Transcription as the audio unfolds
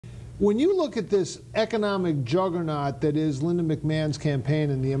when you look at this economic juggernaut that is Linda McMahon's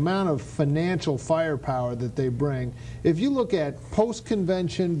campaign and the amount of financial firepower that they bring, if you look at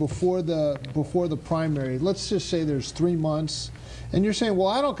post-convention before the primary, let's just say there's 3 months, and you're saying, well,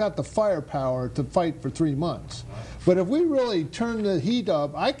 I don't got the firepower to fight for 3 months. But if we really turn the heat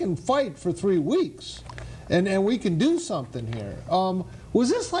up, I can fight for 3 weeks, and we can do something here. Was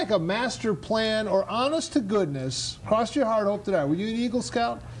this like a master plan, or honest to goodness, cross your heart, hope to die? Were you an Eagle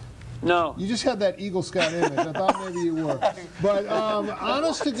Scout? No. You just had that Eagle Scout image. I thought maybe you were. But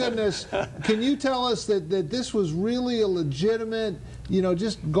honest to goodness, can you tell us that this was really a legitimate, you know,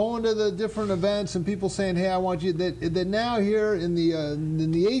 just going to the different events and people saying, hey, I want you, that now here in the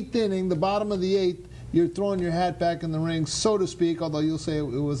 8th inning, the bottom of the 8th, you're throwing your hat back in the ring, so to speak, although you'll say it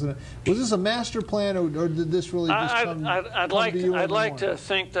wasn't. Was this a master plan, or did this really just come to you? I'd like to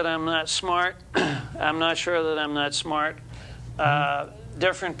think that I'm not smart. I'm not sure that I'm not smart.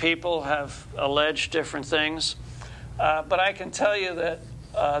 Different people have alleged different things. But I can tell you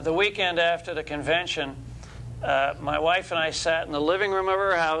that the weekend after the convention, my wife and I sat in the living room of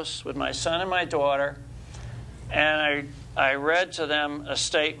our house with my son and my daughter, and I read to them a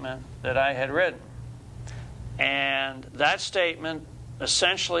statement that I had written. And that statement,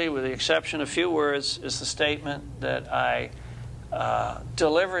 essentially, with the exception of a few words, is the statement that I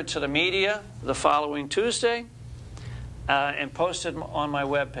delivered to the media the following Tuesday and posted on my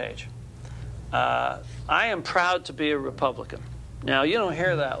webpage. I am proud to be a Republican. Now, you don't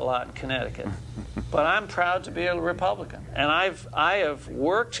hear that a lot in Connecticut, but I'm proud to be a Republican. And I have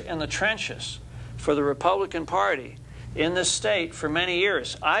worked in the trenches for the Republican Party in this state for many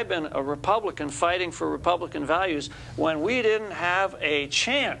years. I've been a Republican fighting for Republican values when we didn't have a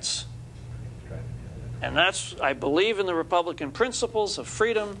chance. And that's, I believe in the Republican principles of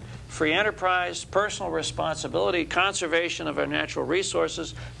freedom, free enterprise, personal responsibility, conservation of our natural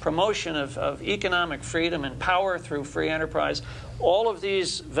resources, promotion of economic freedom and power through free enterprise. All of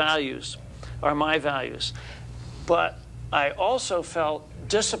these values are my values. But I also felt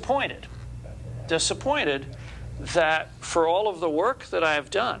disappointed that for all of the work that I've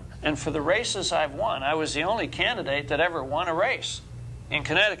done and for the races I've won, I was the only candidate that ever won a race in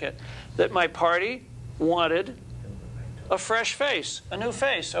Connecticut, that my party wanted a fresh face, a new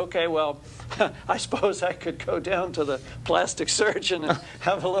face. Okay, well, I suppose I could go down to the plastic surgeon and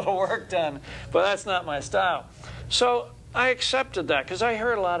have a little work done, but that's not my style. So I accepted that because I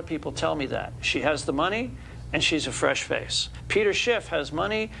heard a lot of people tell me that. She has the money and she's a fresh face. Peter Schiff has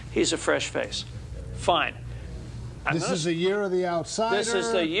money, he's a fresh face. Fine. This is the year of the outsider. This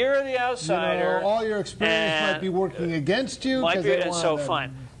is the year of the outsider. You know, all your experience might be working against you. Might be, and so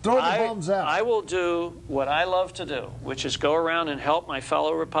fine. Throw the bums out. I will do what I love to do, which is go around and help my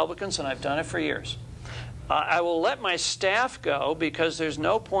fellow Republicans, and I've done it for years. I will let my staff go because there's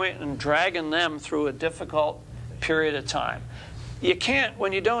no point in dragging them through a difficult period of time. You can't,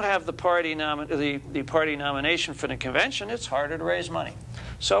 when you don't have the party nomination for the convention, it's harder to raise money.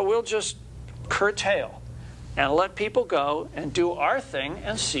 So we'll just curtail and let people go and do our thing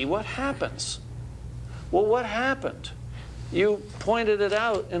and see what happens. Well, what happened? You pointed it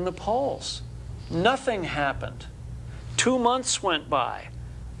out in the polls. Nothing happened. 2 months went by.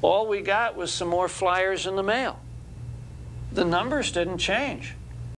 All we got was some more flyers in the mail. The numbers didn't change.